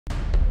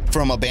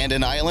From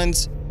abandoned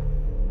islands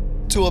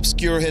to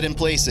obscure hidden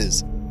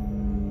places,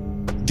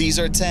 these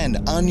are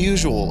 10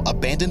 unusual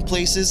abandoned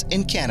places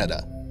in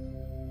Canada.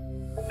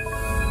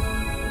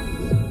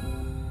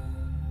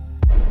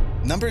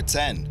 Number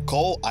 10.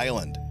 Coal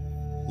Island.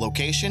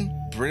 Location,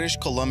 British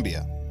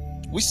Columbia.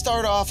 We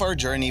start off our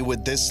journey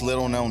with this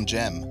little-known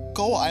gem.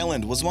 Coal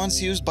Island was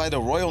once used by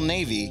the Royal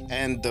Navy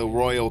and the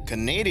Royal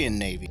Canadian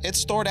Navy. It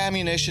stored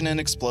ammunition and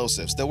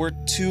explosives that were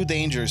too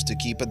dangerous to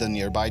keep at the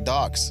nearby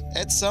docks.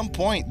 At some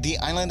point, the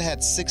island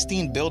had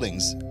 16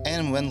 buildings,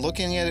 and when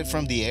looking at it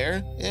from the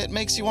air, it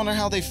makes you wonder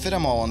how they fit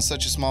them all in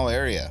such a small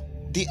area.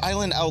 The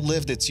island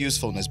outlived its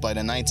usefulness by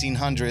the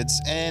 1900s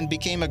and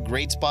became a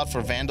great spot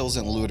for vandals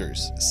and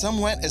looters. Some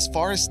went as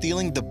far as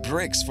stealing the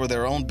bricks for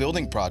their own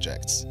building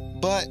projects.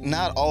 But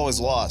not all is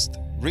lost.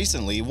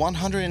 Recently,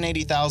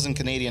 180,000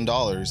 Canadian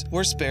dollars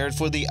were spared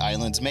for the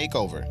island's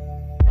makeover.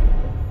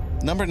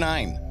 Number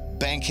 9.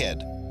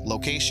 Bankhead.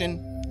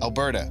 Location,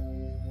 Alberta.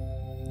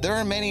 There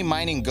are many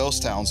mining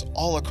ghost towns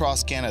all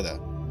across Canada,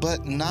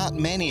 but not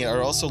many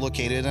are also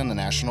located in a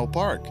national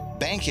park.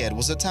 Bankhead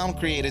was a town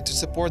created to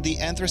support the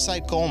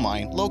anthracite coal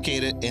mine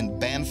located in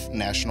Banff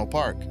National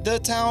Park. The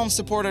town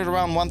supported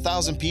around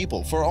 1,000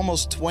 people for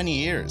almost 20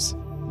 years.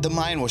 The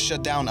mine was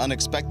shut down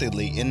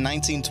unexpectedly in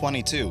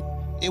 1922.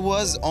 It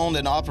was owned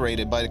and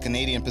operated by the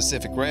Canadian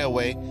Pacific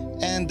Railway,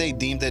 and they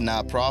deemed it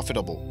not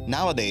profitable.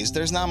 Nowadays,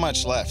 there's not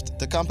much left.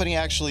 The company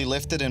actually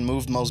lifted and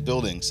moved most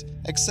buildings,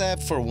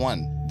 except for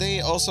one.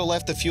 They also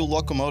left a few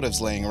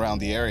locomotives laying around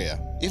the area.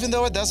 Even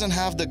though it doesn't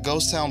have the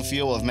ghost town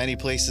feel of many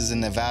places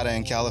in Nevada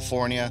and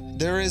California,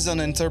 there is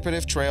an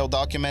interpretive trail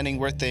documenting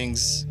where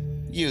things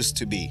used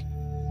to be.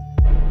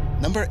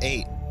 Number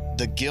 8.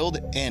 The Guild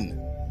Inn.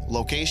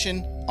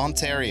 Location,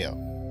 Ontario.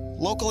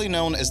 Locally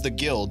known as the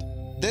Guild,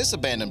 this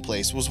abandoned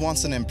place was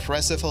once an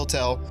impressive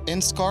hotel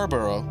in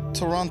Scarborough,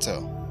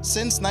 Toronto.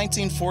 Since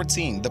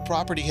 1914, the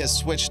property has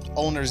switched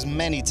owners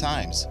many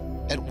times.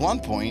 At one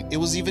point, it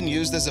was even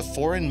used as a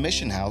foreign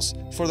mission house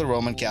for the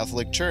Roman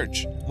Catholic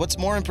Church. What's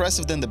more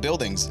impressive than the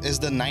buildings is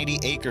the 90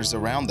 acres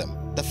around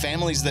them. The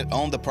families that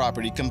owned the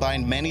property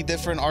combined many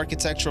different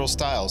architectural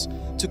styles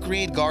to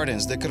create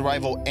gardens that could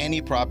rival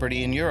any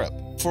property in Europe.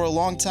 For a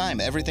long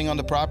time, everything on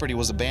the property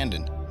was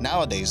abandoned.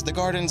 Nowadays, the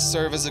gardens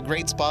serve as a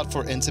great spot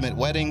for intimate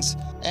weddings,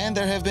 and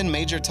there have been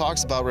major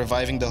talks about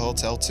reviving the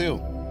hotel too.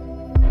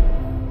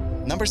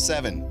 Number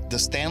 7. The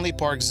Stanley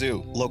Park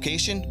Zoo.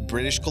 Location,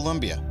 British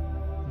Columbia.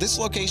 This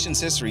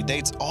location's history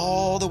dates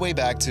all the way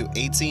back to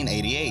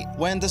 1888,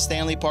 when the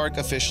Stanley Park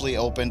officially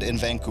opened in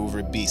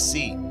Vancouver,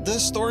 BC. The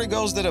story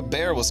goes that a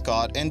bear was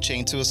caught and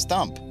chained to a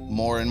stump.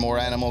 More and more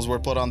animals were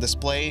put on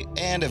display,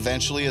 and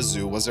eventually a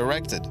zoo was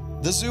erected.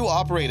 The zoo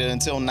operated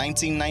until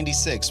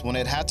 1996, when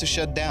it had to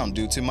shut down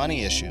due to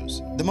money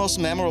issues. The most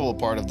memorable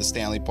part of the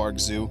Stanley Park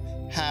Zoo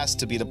has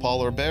to be the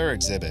polar bear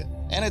exhibit,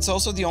 and it's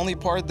also the only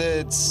part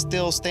that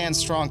still stands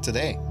strong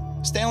today.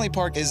 Stanley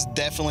Park is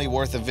definitely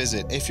worth a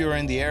visit if you're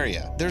in the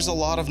area. There's a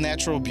lot of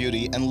natural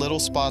beauty and little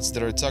spots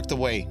that are tucked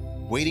away,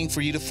 waiting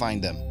for you to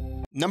find them.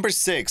 Number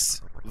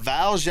 6.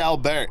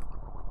 Val-Jalbert.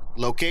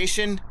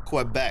 Location,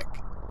 Quebec.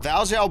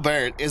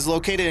 Val-Jalbert is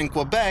located in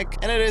Quebec,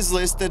 and it is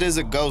listed as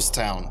a ghost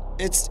town.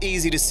 It's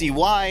easy to see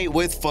why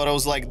with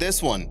photos like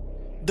this one.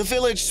 The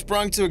village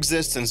sprung to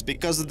existence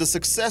because of the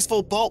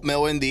successful pulp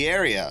mill in the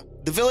area.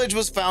 The village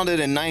was founded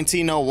in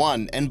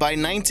 1901, and by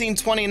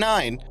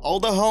 1929, all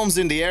the homes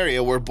in the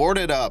area were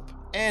boarded up,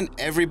 and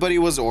everybody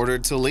was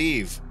ordered to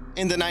leave.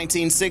 In the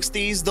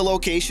 1960s, the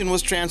location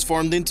was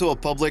transformed into a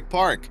public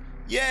park.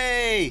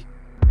 Yay!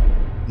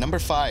 Number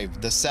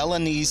 5. The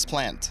Celanese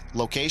Plant.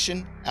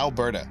 Location,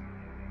 Alberta.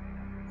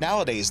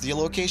 Nowadays, the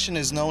location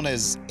is known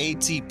as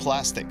AT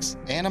Plastics,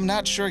 and I'm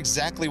not sure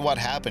exactly what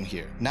happened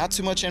here. Not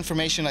too much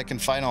information I can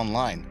find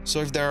online, so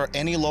if there are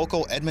any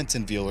local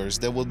Edmonton viewers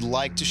that would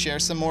like to share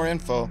some more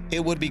info, it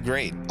would be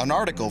great. An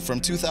article from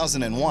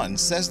 2001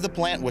 says the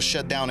plant was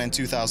shut down in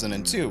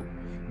 2002,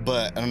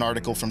 but an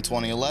article from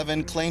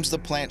 2011 claims the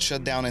plant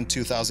shut down in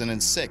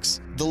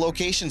 2006. The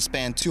location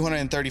spanned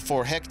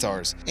 234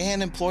 hectares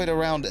and employed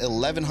around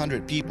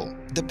 1,100 people.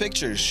 The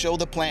pictures show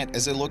the plant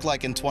as it looked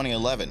like in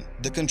 2011.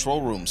 The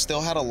control room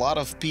still had a lot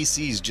of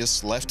PCs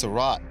just left to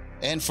rot,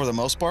 and for the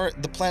most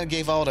part, the plant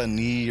gave out an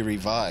eerie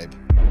vibe.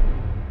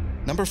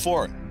 Number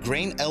 4.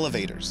 Grain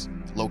Elevators.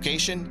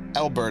 Location,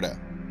 Alberta.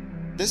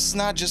 This is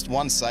not just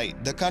one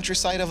site. The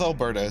countryside of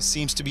Alberta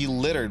seems to be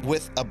littered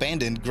with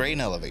abandoned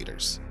grain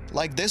elevators,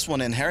 like this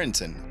one in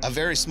Harrington, a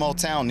very small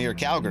town near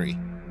Calgary,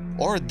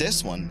 or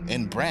this one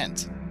in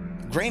Brant.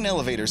 Grain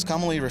elevators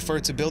commonly refer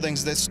to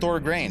buildings that store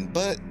grain,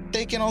 but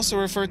they can also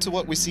refer to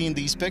what we see in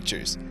these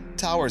pictures,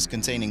 towers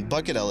containing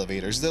bucket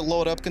elevators that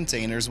load up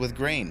containers with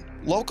grain.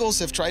 Locals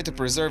have tried to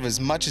preserve as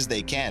much as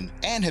they can,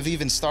 and have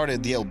even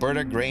started the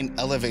Alberta Grain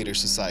Elevator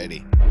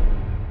Society.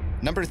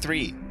 Number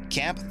 3.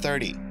 Camp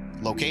 30.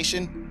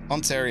 Location,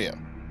 Ontario.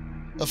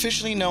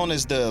 Officially known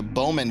as the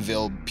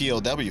Bowmanville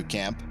POW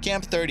camp,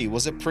 Camp 30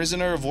 was a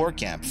prisoner of war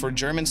camp for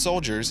German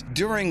soldiers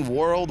during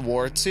World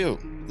War II.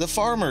 The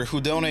farmer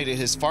who donated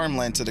his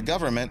farmland to the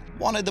government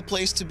wanted the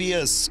place to be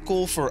a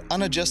school for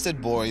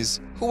unadjusted boys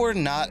who were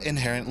not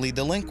inherently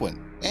delinquent.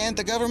 And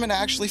the government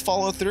actually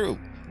followed through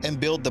and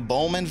built the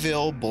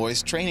Bowmanville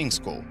Boys Training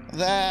School.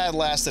 That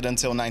lasted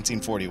until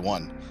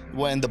 1941,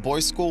 when the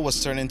boys' school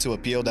was turned into a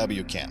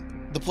POW camp.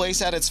 The place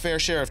had its fair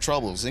share of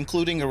troubles,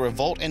 including a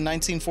revolt in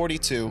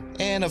 1942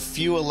 and a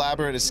few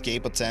elaborate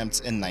escape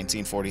attempts in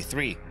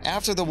 1943.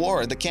 After the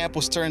war, the camp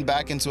was turned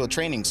back into a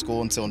training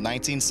school until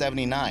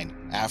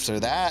 1979. After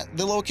that,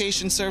 the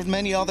location served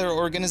many other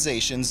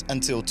organizations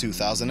until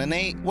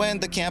 2008, when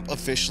the camp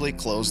officially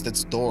closed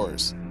its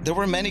doors. There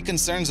were many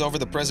concerns over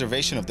the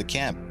preservation of the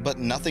camp, but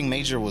nothing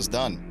major was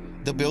done.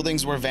 The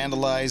buildings were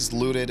vandalized,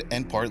 looted,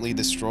 and partly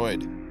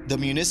destroyed. The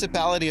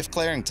municipality of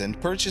Clarington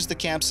purchased the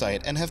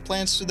campsite and have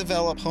plans to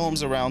develop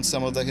homes around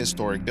some of the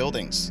historic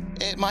buildings.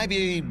 It might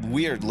be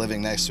weird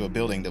living next to a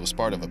building that was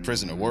part of a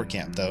prisoner war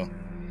camp, though.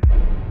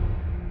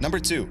 Number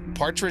 2.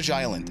 Partridge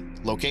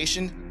Island.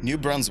 Location: New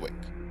Brunswick.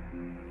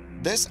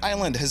 This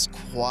island has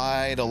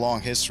quite a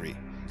long history.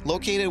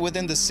 Located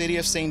within the city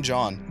of St.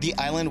 John, the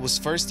island was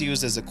first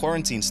used as a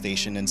quarantine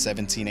station in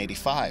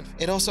 1785.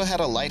 It also had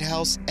a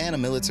lighthouse and a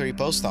military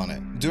post on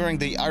it. During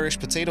the Irish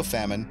potato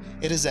famine,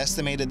 it is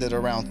estimated that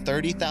around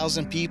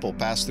 30,000 people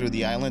passed through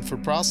the island for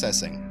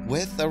processing,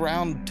 with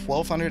around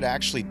 1,200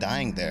 actually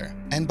dying there.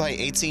 And by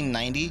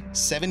 1890,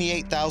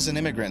 78,000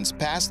 immigrants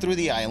passed through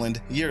the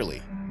island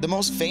yearly. The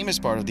most famous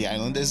part of the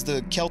island is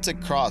the Celtic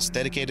cross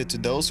dedicated to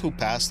those who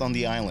passed on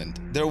the island.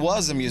 There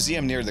was a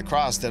museum near the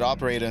cross that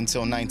operated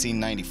until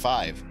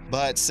 1995,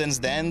 but since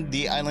then,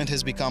 the island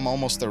has become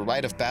almost a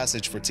rite of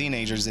passage for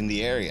teenagers in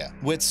the area.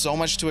 With so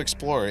much to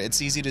explore,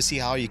 it's easy to see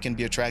how you can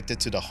be attracted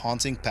to the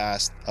haunting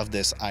past of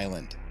this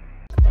island.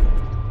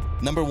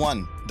 Number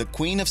 1. The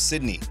Queen of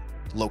Sydney.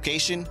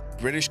 Location: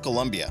 British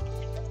Columbia.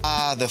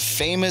 Ah, the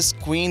famous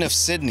Queen of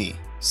Sydney.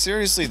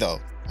 Seriously though,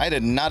 I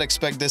did not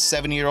expect this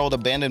 7-year-old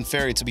abandoned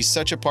ferry to be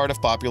such a part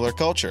of popular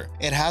culture.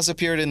 It has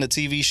appeared in the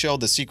TV show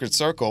The Secret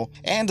Circle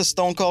and the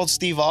Stone Cold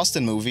Steve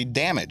Austin movie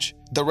Damage.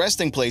 The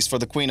resting place for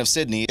the Queen of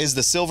Sydney is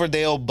the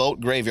Silverdale Boat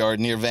Graveyard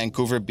near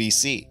Vancouver,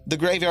 BC. The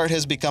graveyard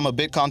has become a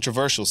bit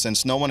controversial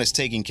since no one is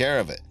taking care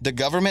of it. The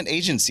government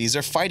agencies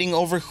are fighting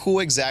over who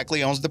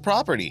exactly owns the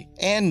property,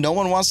 and no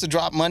one wants to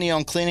drop money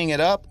on cleaning it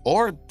up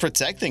or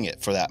protecting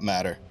it for that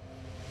matter.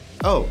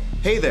 Oh,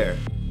 hey there.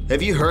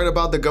 Have you heard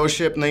about the ghost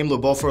ship named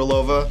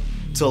Luboforlova?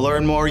 To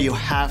learn more, you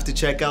have to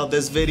check out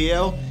this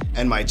video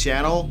and my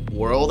channel,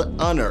 World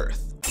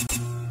Unearthed.